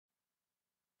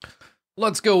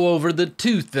Let's go over the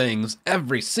two things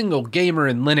every single gamer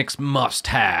in Linux must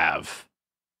have.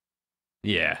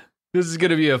 Yeah, this is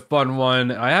going to be a fun one.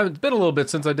 It's been a little bit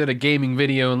since I did a gaming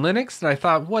video in Linux, and I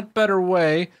thought, what better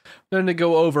way than to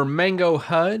go over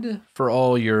MangoHUD for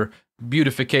all your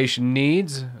beautification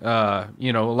needs. A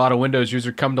lot of Windows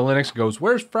users come to Linux and goes,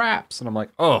 "Where's Fraps?" And I'm like,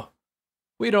 oh,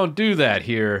 we don't do that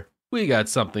here. We got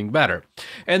something better.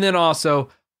 And then also,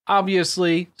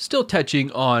 obviously, still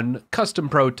touching on custom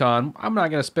Proton. I'm not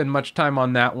going to spend much time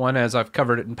on that one as I've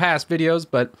covered it in past videos,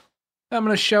 but I'm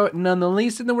going to show it none the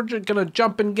least, and then we're just going to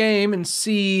jump in game and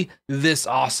see this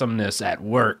awesomeness at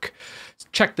work.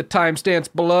 Check the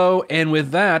timestamps below, and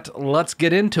with that, let's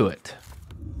get into it.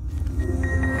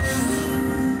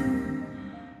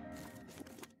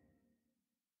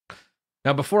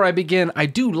 Now, before I begin, I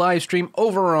do live stream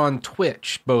over on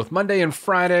Twitch, both Monday and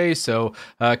Friday, so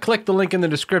click the link in the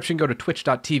description, go to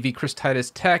twitch.tv Chris Titus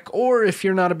Tech, or if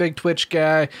you're not a big Twitch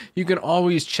guy, you can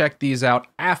always check these out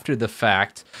after the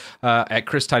fact at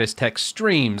Chris Titus Tech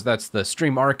Streams. That's the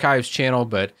Stream Archives channel,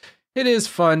 but it is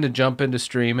fun to jump into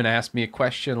stream and ask me a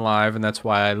question live, and that's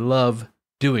why I love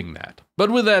doing that.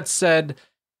 But with that said,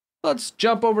 let's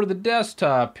jump over to the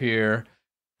desktop here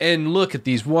and look at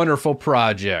these wonderful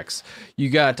projects.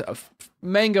 You got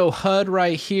MangoHUD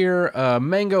right here.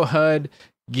 MangoHUD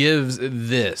gives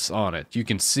this on it. You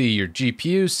can see your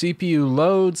GPU, CPU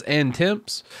loads, and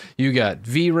temps. You got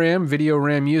VRAM, video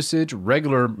RAM usage,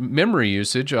 regular memory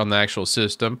usage on the actual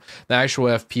system, the actual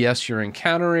FPS you're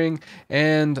encountering,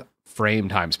 and frame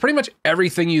times. Pretty much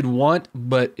everything you'd want,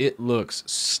 but it looks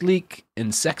sleek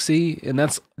and sexy, and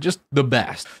that's just the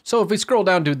best. So if we scroll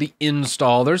down to the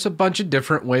install, there's a bunch of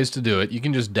different ways to do it. You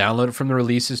can just download it from the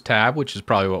releases tab, which is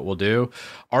probably what we'll do.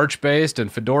 Arch-based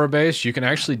and Fedora-based, you can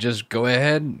actually just go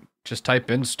ahead and just type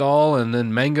install and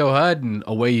then MangoHUD and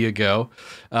away you go.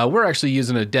 We're actually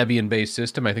using a Debian-based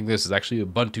system. I think this is actually a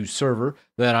Ubuntu server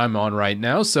that I'm on right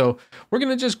now. So we're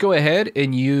going to just go ahead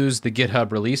and use the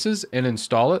GitHub releases and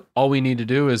install it. All we need to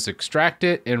do is extract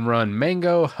it and run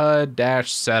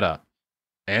MangoHUD-setup.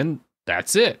 And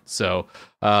that's it. So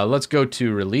let's go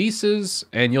to releases,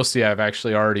 and you'll see I've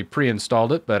actually already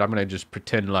pre-installed it, but I'm going to just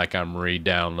pretend like I'm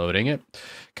re-downloading it.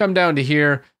 Come down to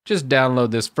here, just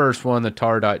download this first one, the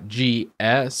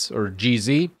tar.gs or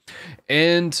gz,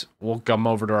 and we'll come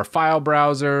over to our file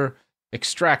browser,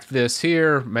 extract this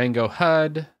here,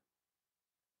 MangoHUD,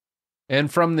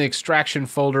 and from the extraction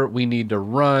folder, we need to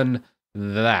run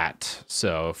that.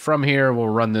 So from here, we'll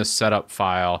run this setup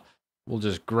file. We'll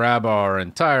just grab our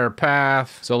entire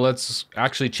path. So let's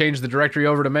actually change the directory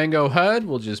over to MangoHUD.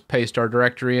 We'll just paste our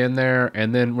directory in there,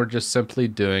 and then we're just simply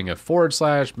doing a /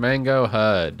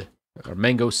 MangoHUD or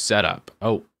Mango setup.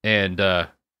 Oh, and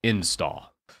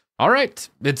install. All right,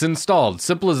 it's installed.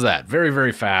 Simple as that. Very,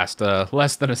 very fast.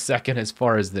 Less than a second as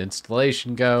far as the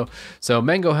installation go. So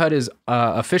MangoHUD is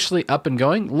officially up and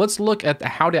going. Let's look at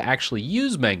how to actually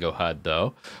use MangoHUD,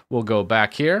 though. We'll go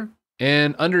back here.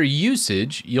 And under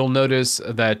usage, you'll notice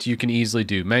that you can easily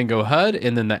do MangoHUD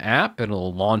and then the app, and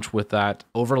it'll launch with that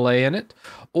overlay in it.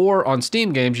 Or on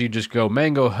Steam games, you just go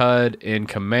MangoHUD and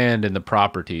command in the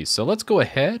properties. So let's go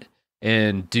ahead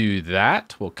and do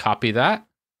that. We'll copy that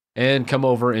and come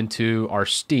over into our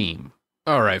Steam.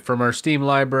 All right, from our Steam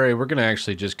library, we're going to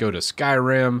actually just go to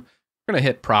Skyrim. We're going to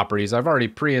hit properties. I've already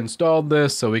pre-installed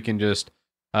this, so we can just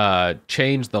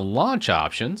change the launch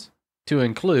options to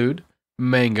include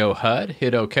MangoHUD,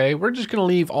 hit OK. We're just going to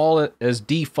leave all it as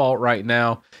default right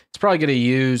now. It's probably going to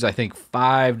use, I think,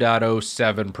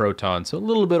 5.07 Proton, so a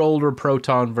little bit older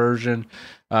Proton version,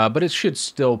 but it should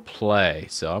still play.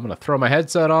 So I'm going to throw my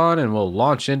headset on and we'll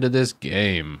launch into this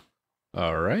game.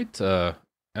 All right.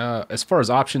 As far as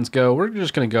options go, we're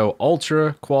just going to go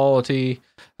ultra quality.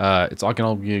 It's all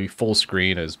going to be full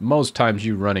screen, as most times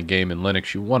you run a game in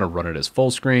Linux, you want to run it as full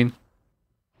screen.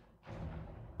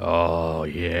 Oh,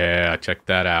 yeah, check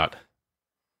that out.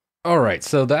 All right,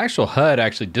 so the actual HUD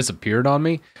actually disappeared on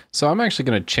me. So I'm actually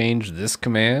going to change this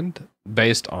command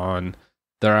based on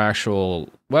their actual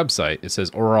website. It says,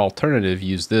 or alternative,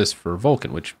 use this for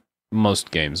Vulkan, which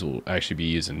most games will actually be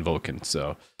using Vulkan.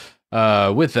 So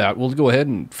with that, we'll go ahead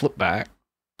and flip back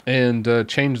and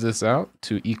change this out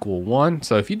to =1.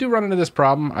 So if you do run into this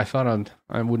problem, I thought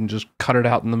I wouldn't just cut it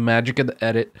out in the magic of the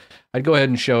edit. I'd go ahead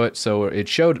and show it. So it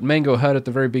showed MangoHUD at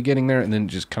the very beginning there, and then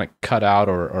just kind of cut out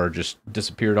or just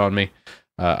disappeared on me.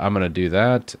 I'm going to do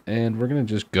that, and we're going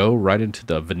to just go right into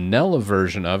the vanilla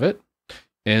version of it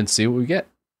and see what we get.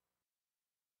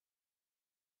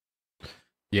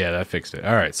 Yeah, that fixed it.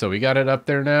 All right, so we got it up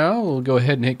there now. We'll go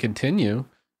ahead and hit continue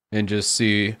and just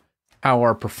see how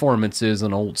our performance is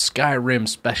on old Skyrim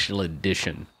Special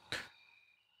Edition.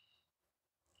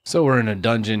 So we're in a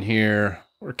dungeon here.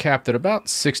 We're capped at about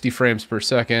 60 frames per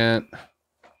second. Let's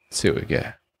see what we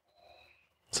get.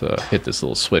 So hit this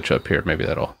little switch up here. Maybe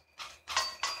that'll...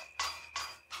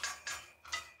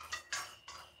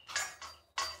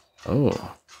 Oh,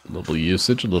 a little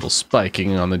usage, a little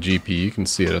spiking on the GPU. You can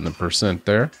see it in the percent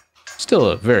there. Still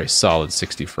a very solid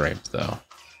 60 frames though.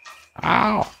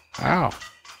 Ow! Ow!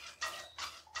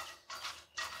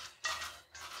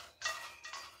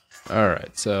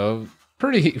 Alright, so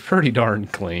pretty darn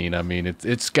clean. I mean, it's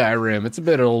Skyrim. It's a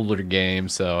bit older game,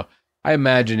 so I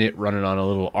imagine it running on a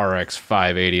little RX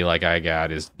 580 like I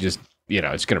got is just, you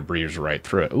know, it's going to breeze right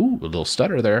through it. Ooh, a little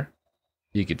stutter there.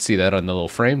 You could see that on the little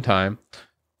frame time.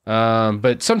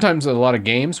 But sometimes a lot of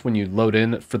games, when you load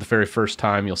in for the very first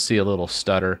time, you'll see a little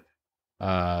stutter.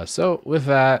 So with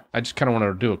that, I just kind of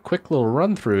want to do a quick little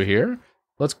run through here.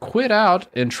 Let's quit out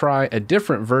and try a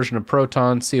different version of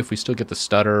Proton, see if we still get the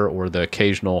stutter or the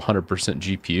occasional 100%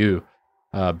 GPU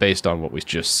based on what we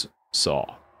just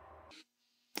saw.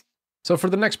 So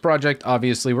for the next project,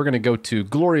 obviously, we're going to go to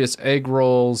Glorious Egg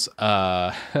Rolls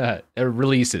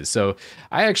releases. So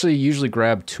I actually usually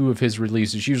grab 2 of his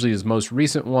releases, usually his most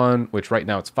recent one, which right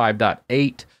now it's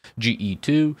 5.8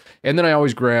 GE2, and then I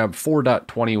always grab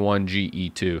 4.21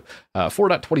 GE2.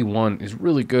 4.21 is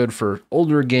really good for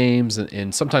older games,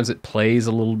 and sometimes it plays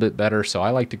a little bit better, so I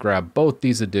like to grab both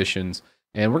these editions.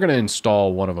 And we're going to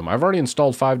install one of them. I've already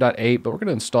installed 5.8, but we're going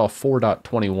to install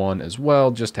 4.21 as well,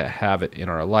 just to have it in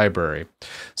our library.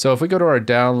 So if we go to our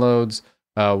downloads,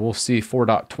 we'll see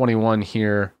 4.21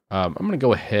 here. I'm going to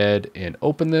go ahead and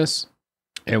open this,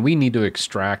 and we need to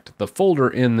extract the folder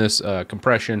in this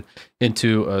compression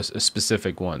into a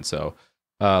specific one. So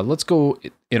let's go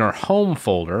in our home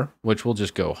folder, which we'll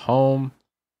just go home,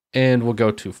 and we'll go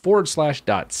to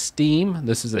 /.steam.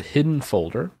 This is a hidden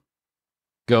folder.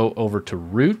 Go over to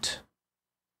root,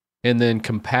 and then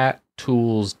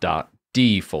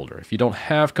compattools.d folder. If you don't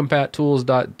have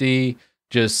compattools.d,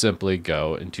 just simply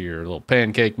go into your little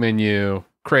pancake menu,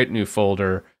 create a new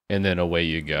folder, and then away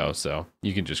you go. So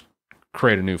you can just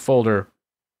create a new folder,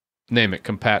 name it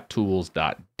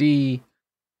compattools.d,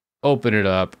 open it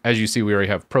up. As you see, we already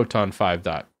have Proton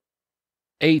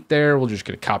 5.8 there. We're just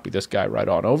going to copy this guy right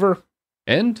on over,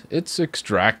 and it's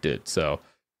extracted. So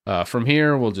from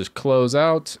here, we'll just close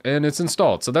out, and it's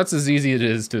installed. So that's as easy as it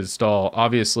is to install.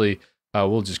 Obviously,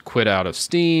 we'll just quit out of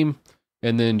Steam,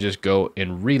 and then just go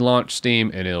and relaunch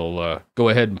Steam, and it'll go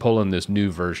ahead and pull in this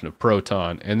new version of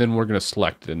Proton, and then we're going to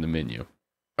select it in the menu.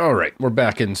 All right, we're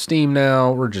back in Steam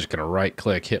now. We're just going to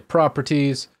right-click, hit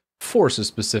Properties, force a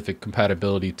specific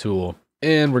compatibility tool,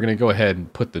 and we're going to go ahead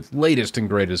and put the latest and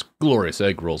greatest Glorious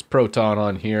Egg Rolls Proton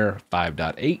on here,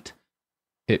 5.8.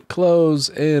 Hit close,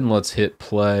 and let's hit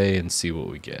play and see what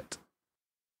we get.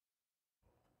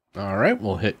 All right,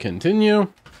 we'll hit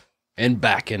continue and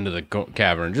back into the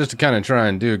cavern just to kind of try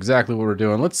and do exactly what we're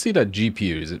doing. Let's see that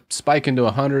GPU. Is it spiking to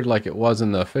 100 like it was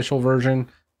in the official version?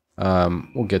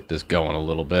 We'll get this going a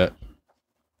little bit.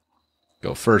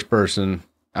 Go first person,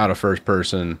 out of first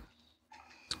person,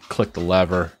 click the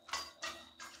lever.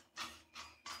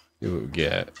 See what we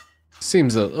get.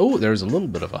 Seems, oh, there's a little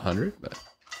bit of 100, but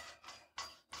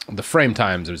the frame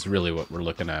times is really what we're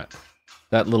looking at.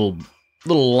 That little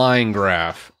line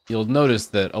graph. You'll notice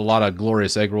that a lot of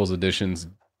Glorious Egg Rolls editions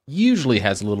usually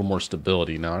has a little more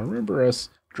stability. Now, I remember us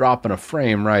dropping a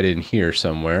frame right in here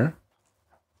somewhere.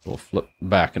 We'll flip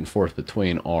back and forth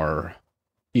between our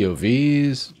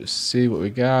POVs. Just see what we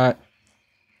got.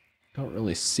 Don't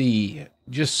really see.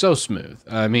 Just so smooth.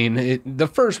 I mean, the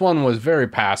first one was very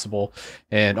passable.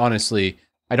 And honestly,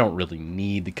 I don't really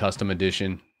need the custom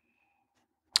edition.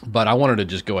 But I wanted to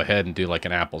just go ahead and do like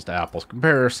an apples to apples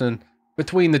comparison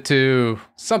between the two.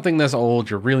 Something this old,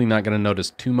 you're really not going to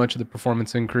notice too much of the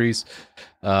performance increase.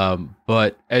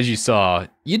 But as you saw,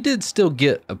 you did still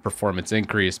get a performance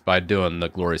increase by doing the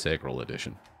Glorious Egg Roll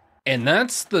edition. And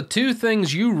that's the 2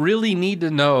 things you really need to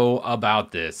know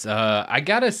about this. I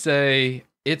gotta say,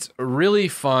 it's really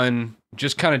fun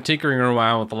just kind of tinkering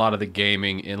around with a lot of the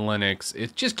gaming in Linux.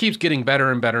 It just keeps getting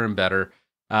better and better and better.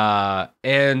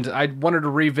 And I wanted to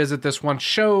revisit this one,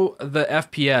 show the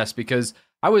FPS, because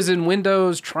I was in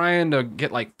Windows trying to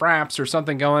get like fraps or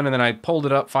something going, and then I pulled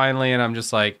it up finally, and I'm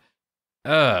just like,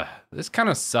 this kind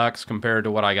of sucks compared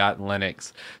to what I got in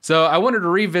Linux. So I wanted to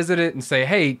revisit it and say,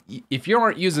 hey, if you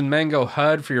aren't using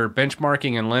MangoHUD for your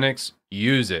benchmarking in Linux,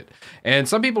 use it. And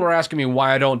some people are asking me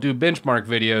why I don't do benchmark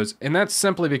videos, and that's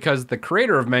simply because the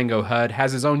creator of MangoHUD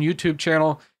has his own YouTube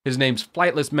channel. His name's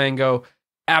Flightless Mango.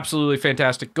 Absolutely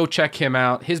fantastic. Go check him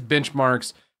out. His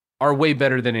benchmarks are way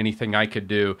better than anything I could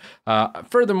do.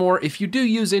 Furthermore, if you do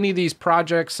use any of these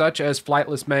projects, such as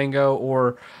Flightless Mango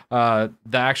or the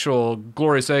actual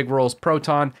Glorious Egg Rolls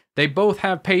Proton, they both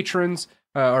have patrons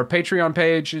or Patreon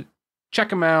page. Check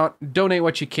them out. Donate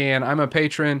what you can. I'm a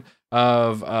patron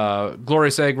of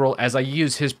Glorious Egg Roll, as I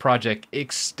use his project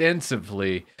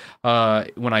extensively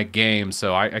when I game.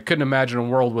 So I couldn't imagine a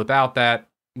world without that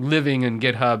living in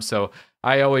GitHub. So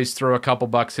I always throw a couple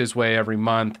bucks his way every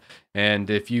month. And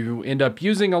if you end up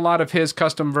using a lot of his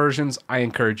custom versions, I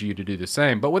encourage you to do the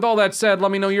same. But with all that said, let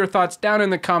me know your thoughts down in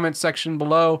the comments section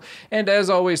below. And as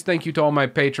always, thank you to all my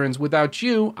patrons. Without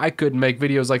you, I couldn't make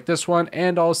videos like this one.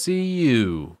 And I'll see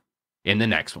you in the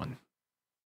next one.